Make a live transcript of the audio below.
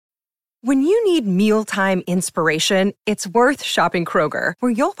When you need mealtime inspiration, it's worth shopping Kroger,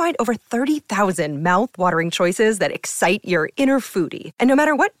 where you'll find over 30,000 mouth-watering choices that excite your inner foodie. And no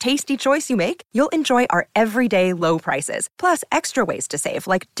matter what tasty choice you make, you'll enjoy our everyday low prices, plus extra ways to save,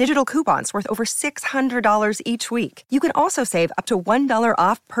 like digital coupons worth over $600 each week. You can also save up to $1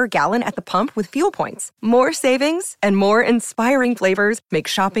 off per gallon at the pump with fuel points. More savings and more inspiring flavors make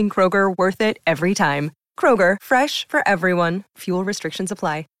shopping Kroger worth it every time. Kroger, fresh for everyone. Fuel restrictions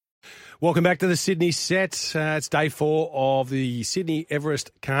apply. Welcome back to the Sydney Set. It's day 4 of the Sydney Everest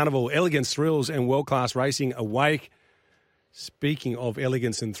Carnival. Elegance, thrills and world-class racing awake. Speaking of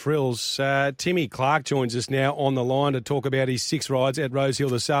elegance and thrills, Timmy Clark joins us now on the line to talk about his 6 rides at Rosehill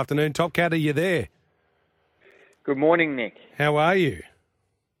this afternoon. Top Cat, are you there? Good morning, Nick. How are you?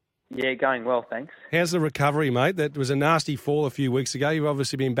 Yeah, going well, thanks. How's the recovery, mate? That was a nasty fall a few weeks ago. You've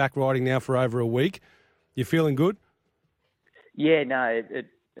obviously been back riding now for over a week. You feeling good? Yeah, no,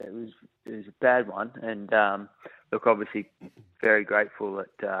 it was a bad one, and look, obviously very grateful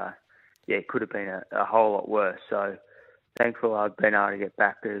that it could have been a whole lot worse. So thankful I've been able to get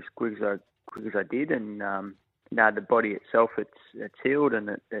back as quick as I did, and the body itself it's healed and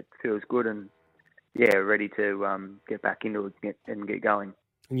it feels good, and ready to get back into it and get going.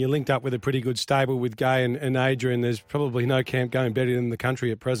 And you linked up with a pretty good stable with Gay and Adrian. There's probably no camp going better than the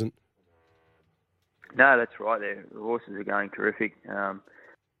country at present. No, that's right. The horses are going terrific.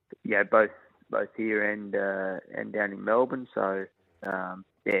 Both here and down in Melbourne. So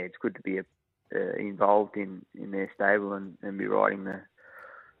it's good to be involved in their stable and be riding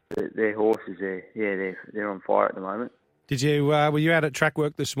their horses. They're on fire at the moment. Did you were you out at track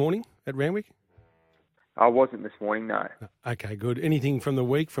work this morning at Randwick? I wasn't this morning, no. Okay, good. Anything from the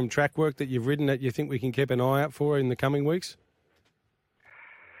week from track work that you've ridden that you think we can keep an eye out for in the coming weeks?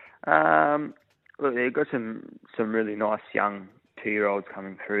 Look, they've got some really nice young 2-year-olds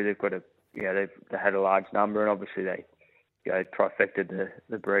coming through. They've got they had a large number, and obviously they trifected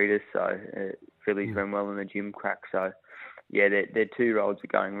the breeders. So fillies went well in the gym crack. So their 2-year-olds are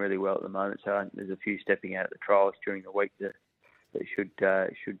going really well at the moment. So there's a few stepping out at the trials during the week that should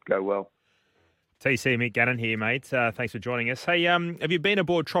go well. TC Mick Gannon here, mate. Thanks for joining us. Hey, have you been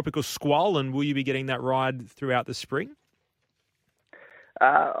aboard Tropical Squall, and will you be getting that ride throughout the spring?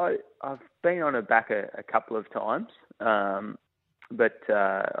 I've been on her back a couple of times, but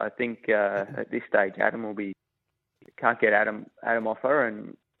I think at this stage Adam can't get Adam off her,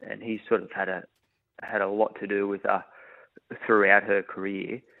 and he's sort of had a lot to do with her throughout her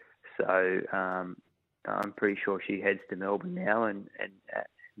career. So I'm pretty sure she heads to Melbourne now, and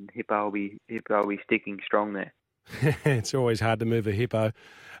Hippo will be sticking strong there. It's always hard to move a hippo.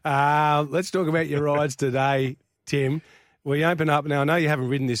 Let's talk about your rides today, Tim. We open up now. I know you haven't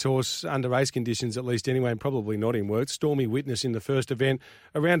ridden this horse under race conditions, at least anyway, and probably not in work. Stormy Witness in the first event,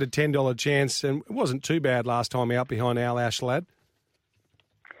 around a $10 chance, and it wasn't too bad last time out behind Al Ashlad.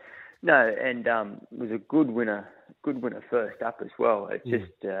 No, and it was a good winner first up as well. It's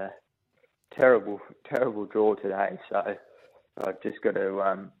just terrible draw today. So I've just got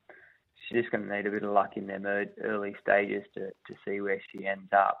to. She's just going to need a bit of luck in them early stages to see where she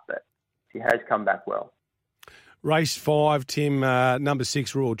ends up, but she has come back well. Race 5, Tim, number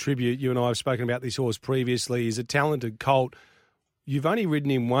 6, Royal Tribute. You and I have spoken about this horse previously. He's a talented colt. You've only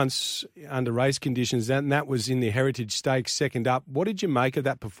ridden him once under race conditions, and that was in the Heritage Stakes, second up. What did you make of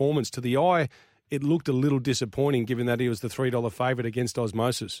that performance? To the eye, it looked a little disappointing, given that he was the $3 favourite against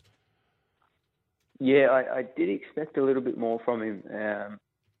Osmosis. Yeah, I did expect a little bit more from him.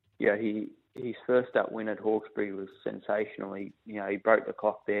 His first up win at Hawkesbury was sensational. He broke the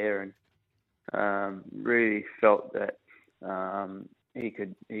clock there, and really felt that he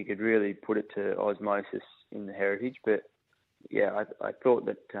could really put it to Osmosis in the Heritage. But I thought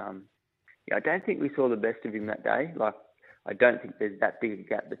that I don't think we saw the best of him that day. Like, I don't think there's that big a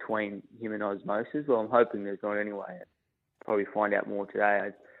gap between him and Osmosis. Well, I'm hoping there's not anyway. I'll probably find out more today.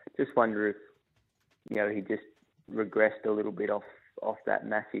 I just wonder if he just regressed a little bit off that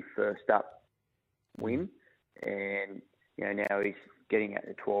massive first up win, and now he's getting at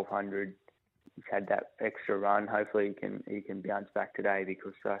the 1200. He's had that extra run. Hopefully he can bounce back today,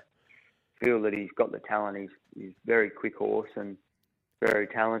 because I feel that he's got the talent. He's a very quick horse and very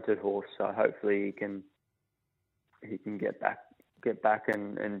talented horse. So hopefully he can get back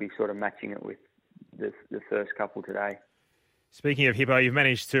and be sort of matching it with the first couple today. Speaking of Hippo, you've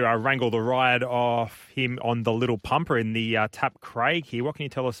managed to wrangle the ride off him on the Little Pumper in the Tap Craig here. What can you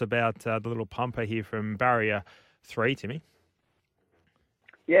tell us about the Little Pumper here from Barrier 3, Timmy?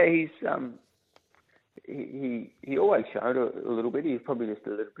 Yeah, he's he always showed a little bit. He's probably just a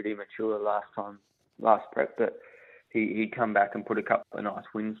little bit immature last prep, but he'd come back and put a couple of nice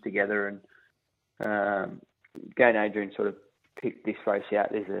wins together. And Gain Adrian sort of picked this race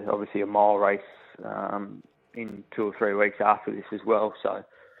out. There's obviously a mile race in 2 or 3 weeks after this as well. So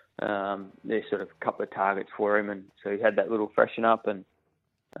there's sort of a couple of targets for him. And so he had that little freshen up and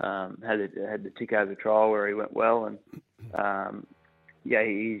had the tick over trial where he went well. And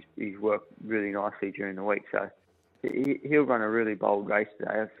he's worked really nicely during the week. So he'll run a really bold race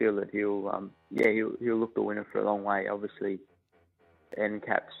today. I feel that he'll look the winner for a long way. Obviously,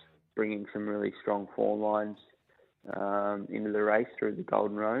 NCAP's bringing some really strong form lines into the race through the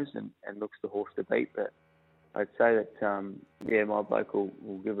Golden Rose and looks the horse to beat. But I'd say that, my bloke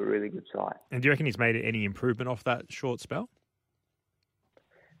will give a really good sight. And do you reckon he's made any improvement off that short spell?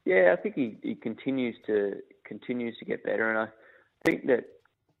 Yeah, I think he continues to get better, and I think that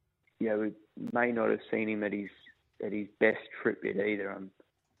we may not have seen him at his best trip yet either. I'm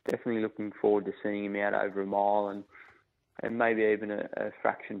definitely looking forward to seeing him out over a mile and maybe even a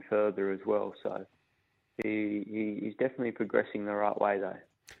fraction further as well. So he's definitely progressing the right way though.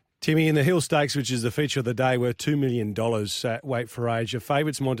 Timmy, in the Hill Stakes, which is the feature of the day, worth $2 million at weight for age. Your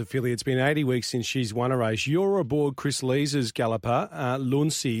favourite's Montefilia. It's been 80 weeks since she's won a race. You're aboard Chris Lees's galloper,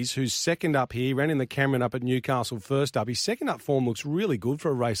 Lunces, who's second up here. Ran in the Cameron up at Newcastle first up. His second up form looks really good for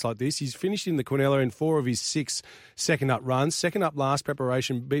a race like this. He's finished in the Quinella in 4 of his 6 second up runs. Second up last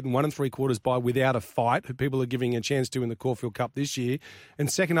preparation, beaten 1 3/4 by Without a Fight, who people are giving a chance to in the Caulfield Cup this year. And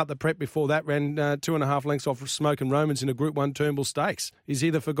second up the prep before that, ran 2.5 lengths off Smoke and Romans in a Group 1 Turnbull Stakes. Is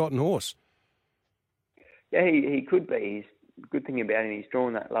he the forgotten horse? Yeah, he could be. The good thing about him, he's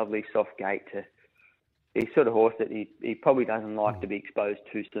drawn that lovely soft gait. He's sort of horse that he probably doesn't like to be exposed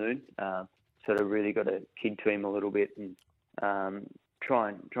too soon. Sort of really got to kid to him a little bit and try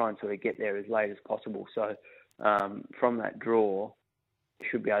and sort of get there as late as possible. So from that draw, you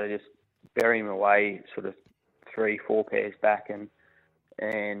should be able to just bury him away sort of 3-4 pairs back and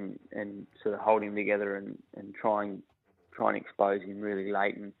sort of hold him together and try and expose him really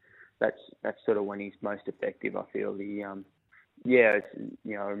late. And that's sort of when he's most effective. I feel I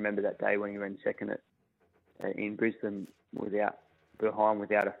remember that day when he ran second in Brisbane without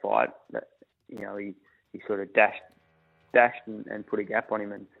a fight. That he sort of dashed and put a gap on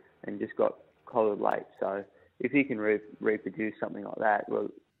him and just got collared late. So if he can reproduce something like that, well,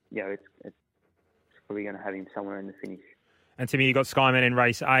 it's probably going to have him somewhere in the finish. And Timmy, you got Skyman in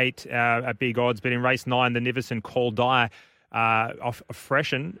race 8 at big odds, but in race 9, the Nivison Call Die. Off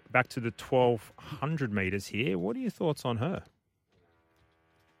freshen back to the 1,200 metres here. What are your thoughts on her?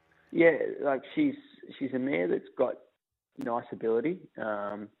 Yeah, like she's a mare that's got nice ability.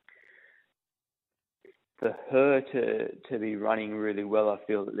 For her to be running really well, I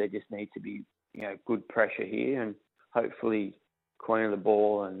feel that there just needs to be good pressure here, and hopefully Queen of the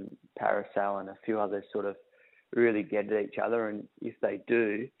Ball and Parasol and a few others sort of really get at each other. And if they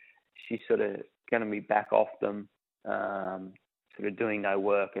do, she's sort of going to be back off them. Sort of doing no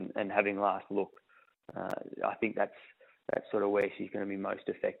work and having last look. I think that's sort of where she's going to be most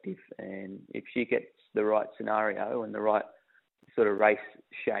effective. And if she gets the right scenario and the right sort of race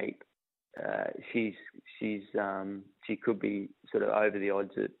shape, she could be sort of over the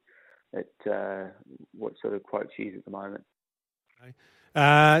odds at what sort of quote she is at the moment. Okay.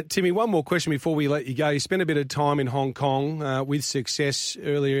 Timmy, one more question before we let you go. You spent a bit of time in Hong Kong with success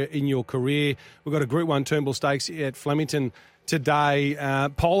earlier in your career. We've got a Group 1 Turnbull Stakes at Flemington today.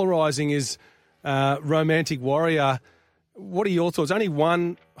 Polarising is Romantic Warrior. What are your thoughts? Only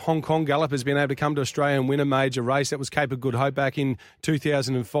one Hong Kong galloper has been able to come to Australia and win a major race. That was Cape of Good Hope back in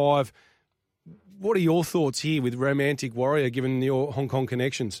 2005. What are your thoughts here with Romantic Warrior, given your Hong Kong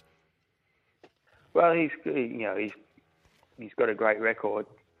connections? Well, he's got a great record.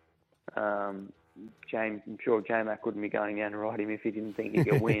 I'm sure J-Mac wouldn't be going down to ride him if he didn't think he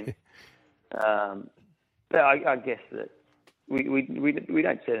could win. But I guess that we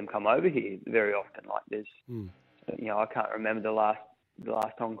don't see them come over here very often. Like there's, I can't remember the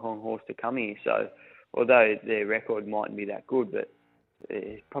last Hong Kong horse to come here. So although their record mightn't be that good, but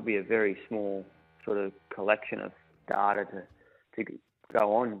it's probably a very small sort of collection of data to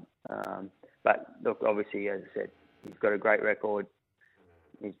go on. But look, obviously, as I said, he's got a great record.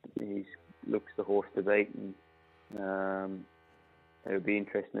 He's looks the horse to beat, and it'll be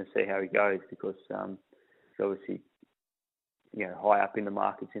interesting to see how he goes because he's obviously high up in the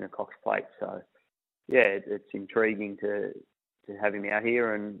markets in a Cox Plate. So yeah, it's intriguing to have him out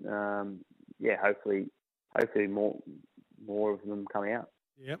here, and hopefully more of them coming out.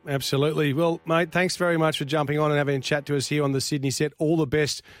 Yep, absolutely. Well, mate, thanks very much for jumping on and having a chat to us here on the Sydney set. All the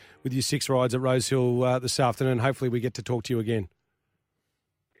best with your 6 rides at Rosehill this afternoon. Hopefully we get to talk to you again.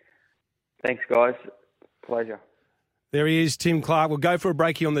 Thanks, guys. Pleasure. There he is, Tim Clark. We'll go for a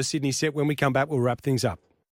break here on the Sydney set. When we come back, we'll wrap things up.